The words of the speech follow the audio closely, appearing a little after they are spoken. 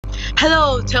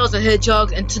Hello, Tails and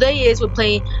Hedgehogs, and today we're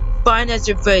playing Five Nights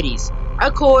at Freddy's.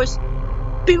 Of course,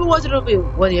 people wanted to know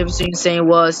what everything saying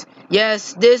was.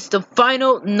 Yes, this is the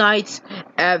final night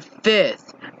at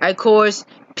Fifth. Of course,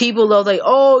 people love like,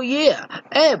 oh yeah,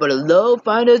 everybody love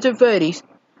Five Nights at Freddy's.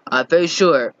 I'm very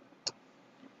sure.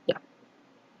 Yeah.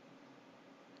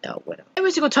 No, whatever.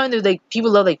 Every single time that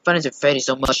people love like Five Nights at Freddy's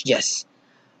so much. Yes.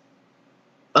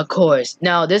 Of course.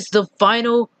 Now this is the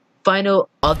final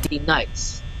of the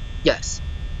nights. Yes,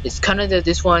 it's kind of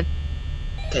this one.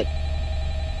 Okay.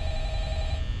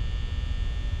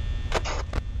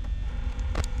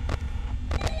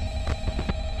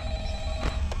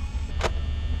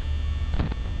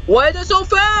 Why is it so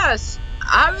fast?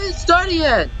 I haven't started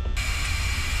yet.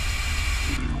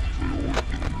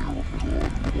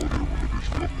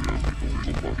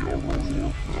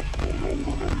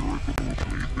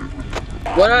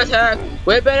 What attack?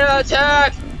 Weapon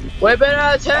attack! Weapon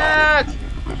attack!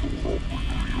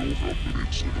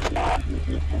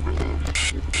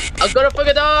 I'm gonna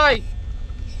fucking die!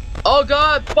 Oh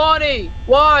god, Bonnie!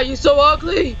 Why? You so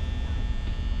ugly!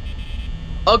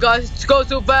 Oh god, it goes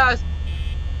too fast!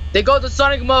 They go to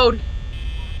Sonic mode!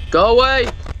 Go away!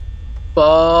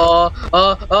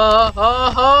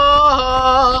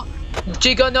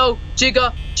 Chica, no!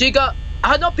 Chica! Chica! I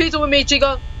have no pizza with me,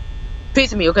 Chica!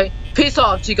 Pizza me, okay? Piss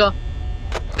off, Chica!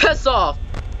 Piss off!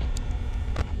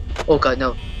 Oh god,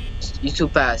 no. You too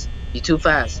fast. You too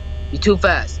fast. You too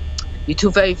fast. You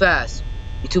too very fast.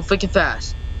 You too freaking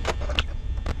fast.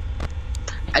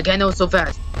 I can't know so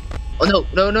fast. Oh no,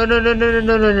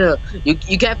 no.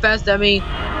 You can't fast at me.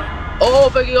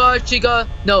 Oh my gosh, Chica.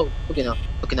 No. Okay, no.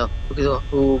 Okay, no. Okay, no.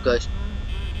 Oh gosh.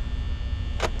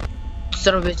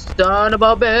 Son of a bitch. Son of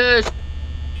a bitch.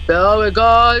 Oh my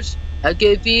gosh. I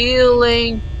get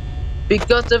feeling.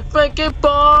 Because the freaking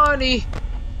Bonnie.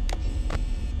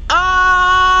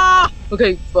 Ah!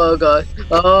 Okay, oh god.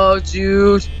 Oh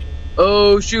shoot.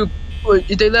 Oh shoot. Wait,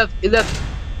 they left. It left.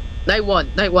 Night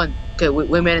one. Okay,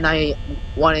 we made it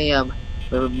 1 a.m.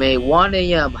 We made 1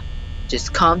 a.m.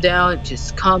 Just calm down.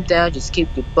 Just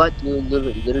keep your butt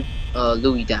little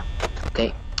Louie down.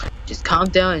 Okay? Just calm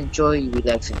down and enjoy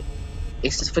relaxing.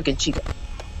 It's this freaking Chica.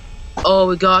 Oh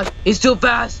my god, he's too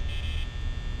fast.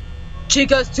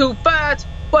 Chica's too fat,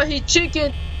 but he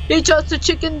chicken. He just a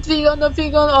chicken vegan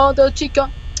on the Chica.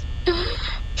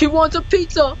 He wants a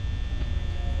pizza.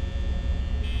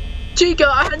 Chica,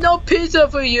 I had no pizza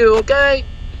for you, okay?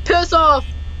 Piss off.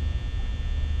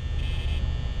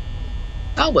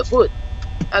 Oh, my foot.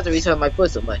 That's the reason my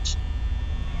foot so much.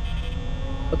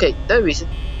 Okay, that reason.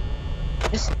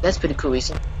 That's pretty cool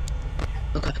reason.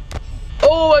 Okay.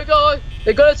 Oh my god!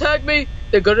 They're gonna attack me!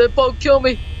 They're gonna both kill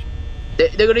me!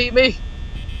 They're gonna eat me!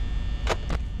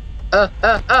 Oh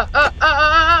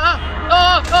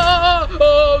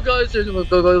god!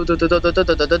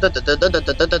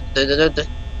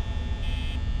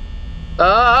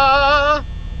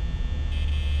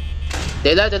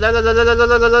 They left.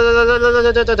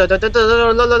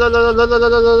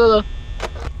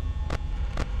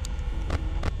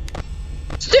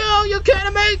 Still, you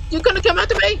kidding me? You gonna come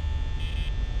after me?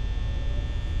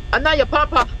 I'm not your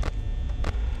papa.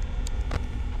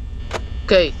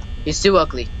 Okay, he's still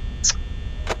ugly.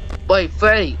 Wait,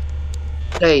 Freddy.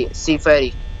 Hey, see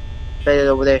Freddy. Freddy's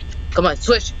over there. Come on,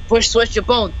 switch your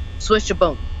bone. Switch your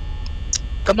bone.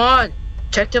 Come on,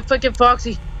 check the freaking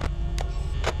Foxy.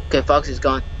 Okay, Foxy's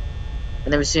gone. I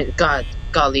never seen. God,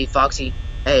 leave Foxy.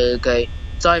 Hey, okay.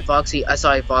 Sorry, Foxy.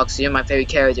 Sorry, Foxy. You're my favorite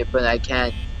character, but I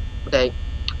can't. Okay,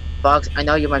 Fox. I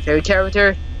know you're my favorite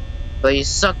character, but you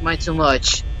suck mine too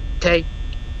much. Okay,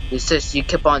 it's just you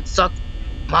keep on suck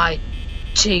my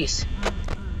cheese.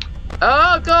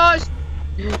 Oh gosh,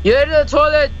 you're in the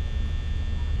toilet.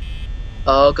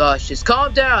 Oh gosh, just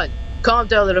calm down,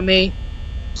 little me.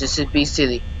 Just be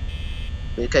silly.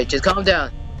 Okay, just calm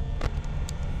down.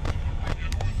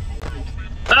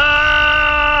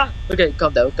 Ah! Okay,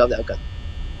 calm down.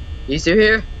 You still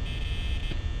here?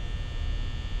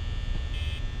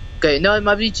 Okay, no, it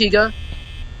might be Chica.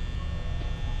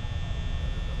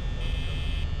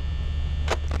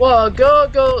 Whoa,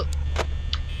 go.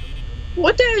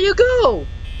 What the hell you go?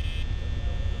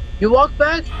 You walk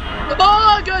back?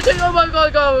 Oh god, oh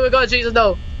my god, Jesus,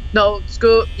 no. No,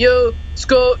 screw you.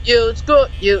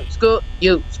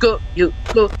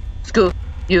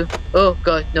 Oh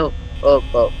god, no.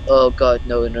 Oh god,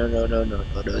 no,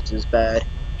 this is bad.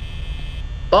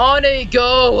 Bonnie,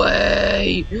 go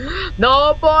away!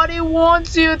 Nobody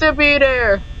wants you to be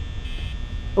there!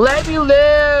 Let me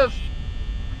live!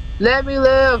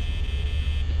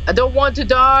 I don't want to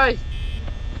die!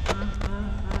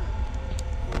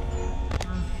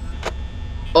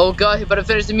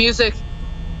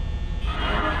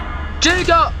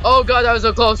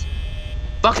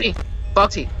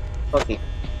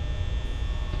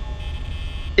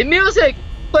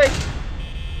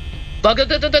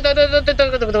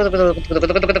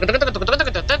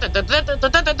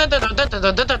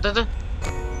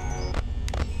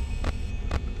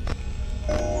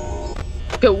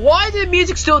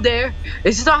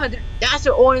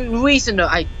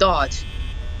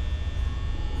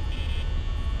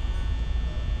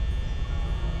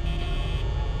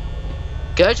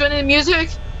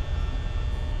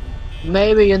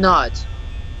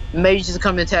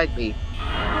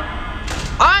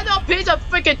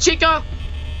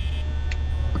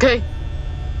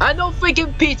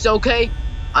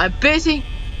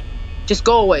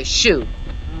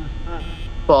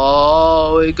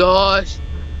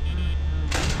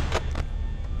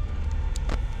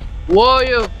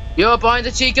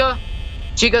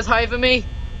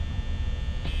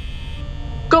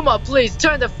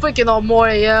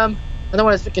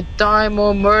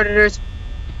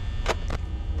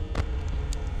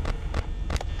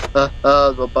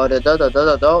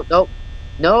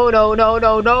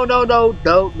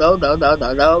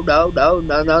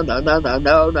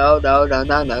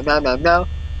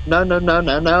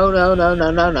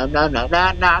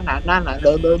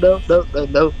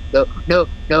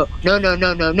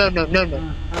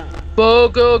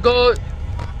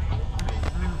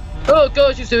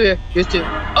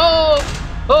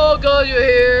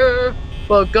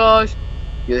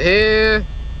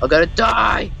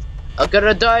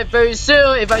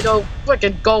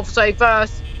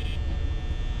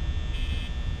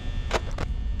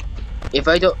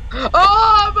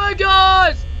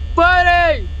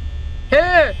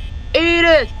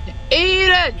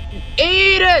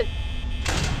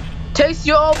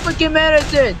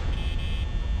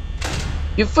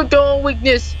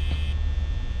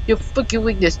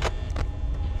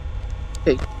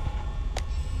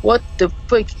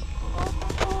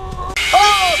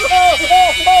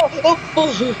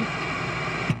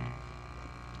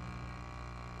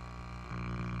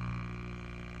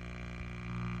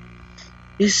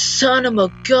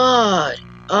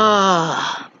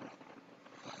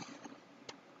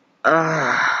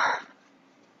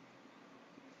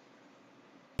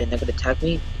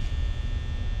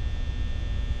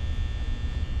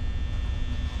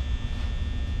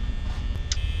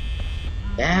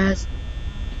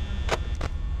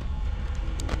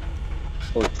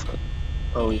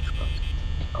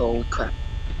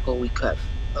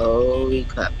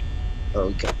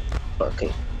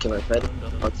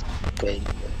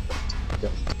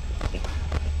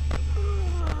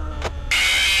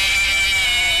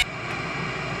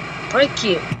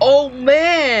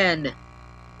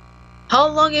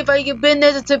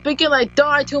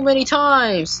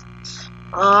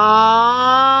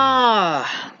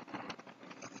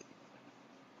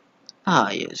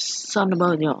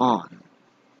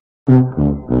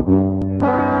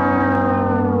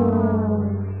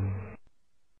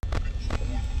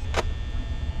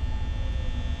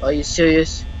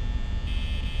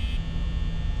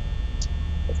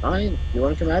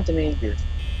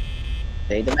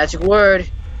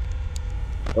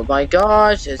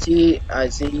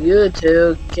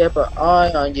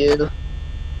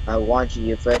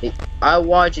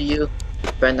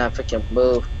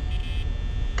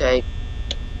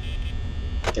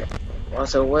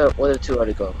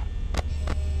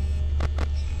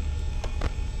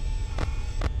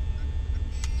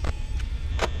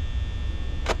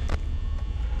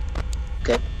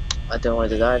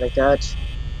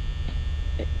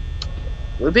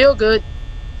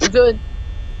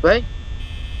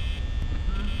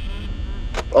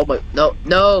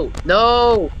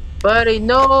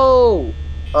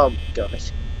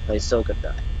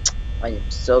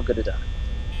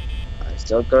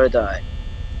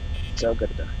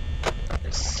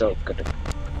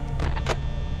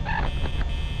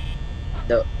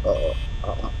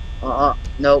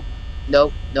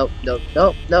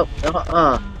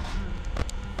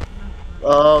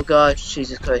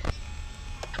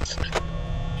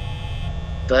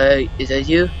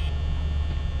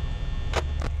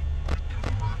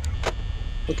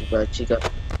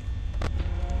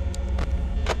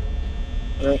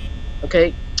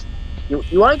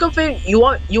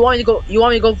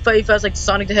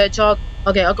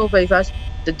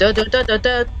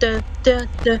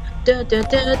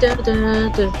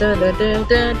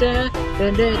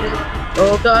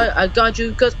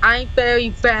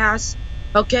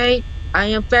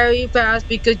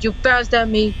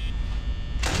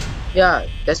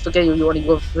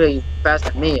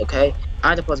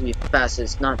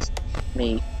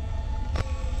 me.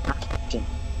 Fucking,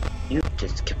 you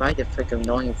just keep on the freaking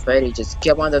annoying Freddy. Just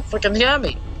keep on the freaking hear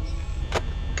me.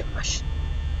 Gosh.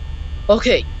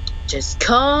 Okay, just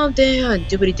calm down,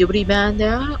 doobity man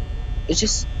down. It's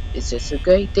just a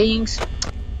great things.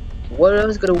 What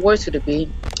else gonna worse could it be?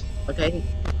 Okay.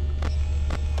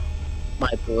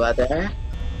 My brother.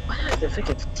 What is the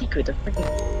freaking secret? The freaking.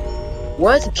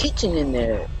 Why's the kitchen in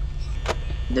there?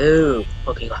 No.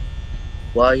 Okay, God.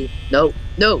 Why? No.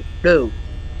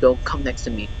 Don't come next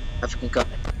to me. I freaking got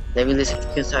it. Let me listen to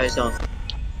the entire song.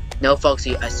 No,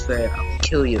 Foxy, I swear, I'll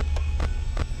kill you.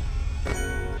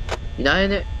 You're not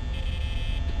in it?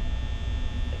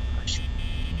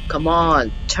 Come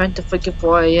on, turn to freaking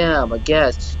 4 AM, I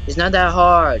guess. It's not that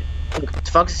hard. Look,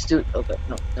 Fox is still. Okay,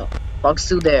 no. Fox is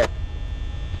still there.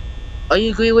 Are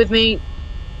you agree with me?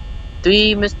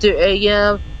 3 Mr.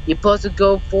 AM, you're supposed to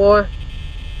go 4.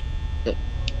 Okay,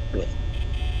 good.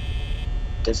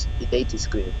 They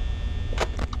disagree.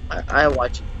 I'm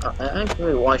watching. I'm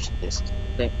really watching this.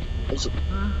 Okay.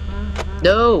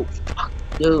 No! Fuck.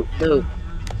 No.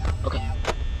 Okay.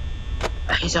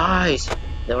 His eyes.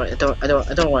 I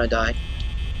don't want to die.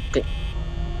 Okay.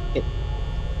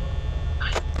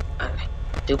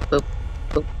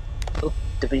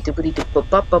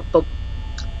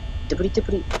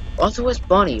 Also, where's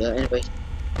Bonnie? Anyway.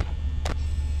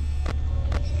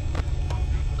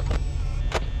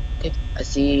 Okay. I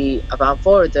see about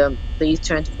 4 of them. Please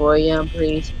turn to 4 AM,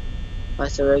 please. I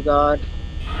swear to God.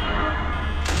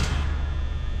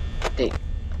 Okay.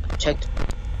 Checked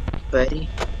Freddy.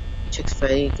 Checked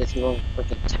Freddy because he won't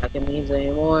freaking attack me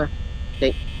anymore.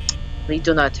 Okay. Please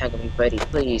do not attack me, Freddy.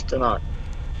 Please do not.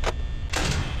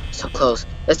 So close.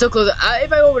 That's so close.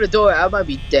 If I open the door, I might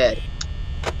be dead.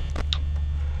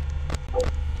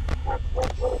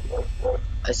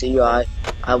 I see you.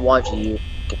 I'm watching you.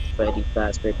 Get Freddy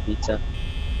fast bread pizza.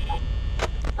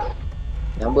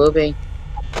 Not moving.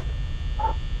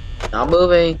 Not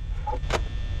moving.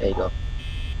 There you go.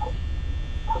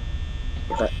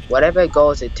 Whatever it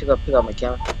goes, it pick up my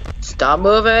camera. Stop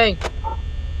moving.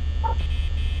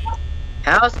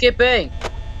 Housekeeping.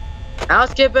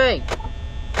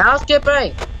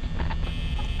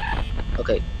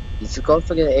 Okay, you should go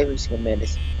freaking every single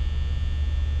minute.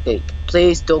 Okay,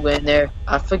 please don't go in there.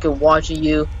 I'm freaking watching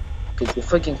you. Cause you're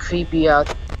freaking creepy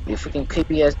out. You're freaking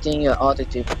creepy ass thing. You're all the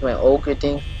freaking ogre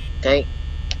thing. Okay.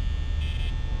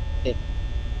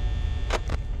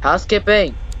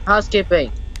 Housekeeping.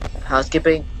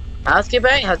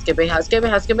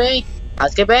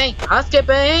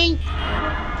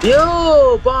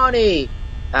 Yo, Bonnie.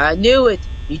 I knew it.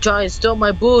 You trying to steal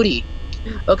my booty.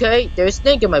 Okay, there's a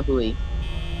snake in my booty.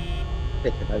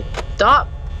 Stop.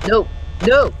 No.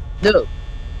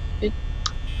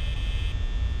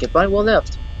 Get by one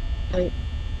left. Okay.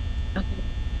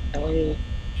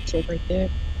 Check right there.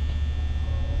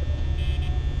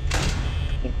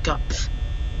 God.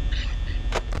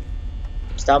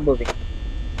 Stop moving.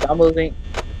 Okay,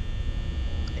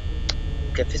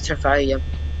 please turn 5 AM.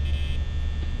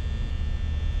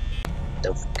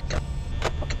 No,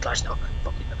 fucking gosh, no.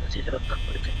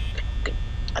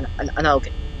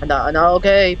 Okay. I'm not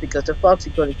okay because the fox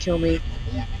is gonna kill me.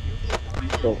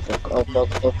 Oh fuck, oh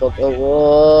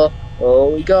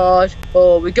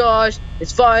my gosh,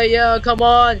 it's 5 AM, come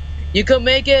on, you can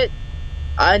make it.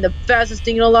 I'm the fastest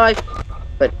thing alive.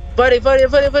 But Freddy,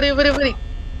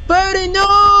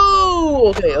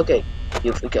 no! Okay,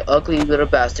 you freaking ugly little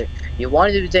bastard. You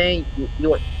wanted to be saying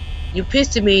you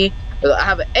pissed at me. I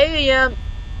have an 8 AM.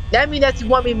 That means that's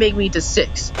want me to make me to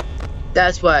 6.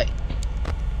 That's why.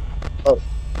 Oh,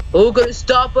 who's gonna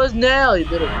stop us now, you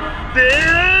little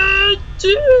bitch?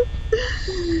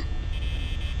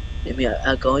 I mean,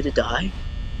 I'm going to die.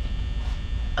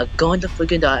 I'm going to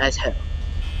freaking die as hell.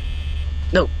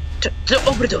 No,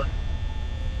 open the door.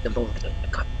 Open the door.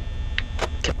 God.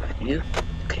 Get back to you.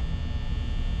 Okay.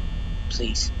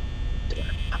 Please.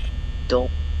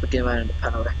 Don't freaking around the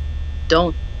power.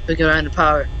 Don't freaking around the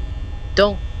power.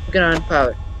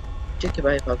 Just get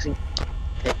right, Foxy.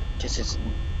 Okay, just as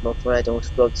before I don't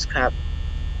explode this crap.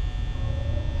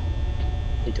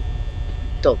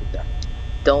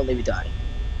 Don't let me die.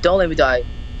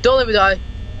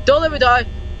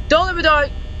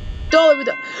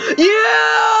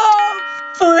 Yeah!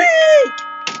 Freak!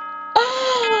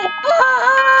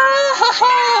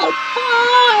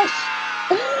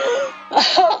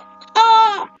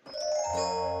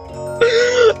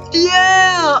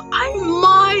 Yeah! I'm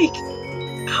Mike!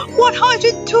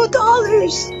 $102!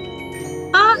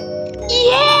 Huh?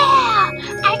 Yeah!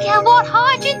 I got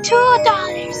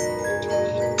 $102!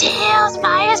 Tails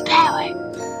Myers power.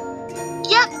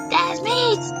 Yup, that's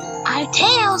me. I'm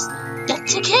Tails, The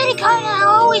security guard are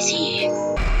always here.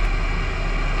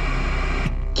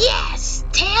 Yes,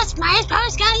 Tails Myers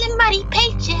Brothers got a money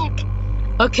paycheck.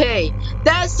 Okay,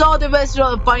 that's all the rest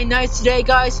of the Five Nights today,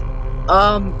 guys.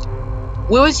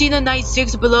 We will see you in night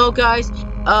 6 below, guys.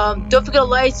 Don't forget to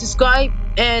like, subscribe,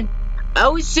 and I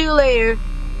will see you later.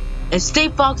 And stay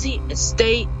foxy and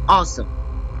stay awesome.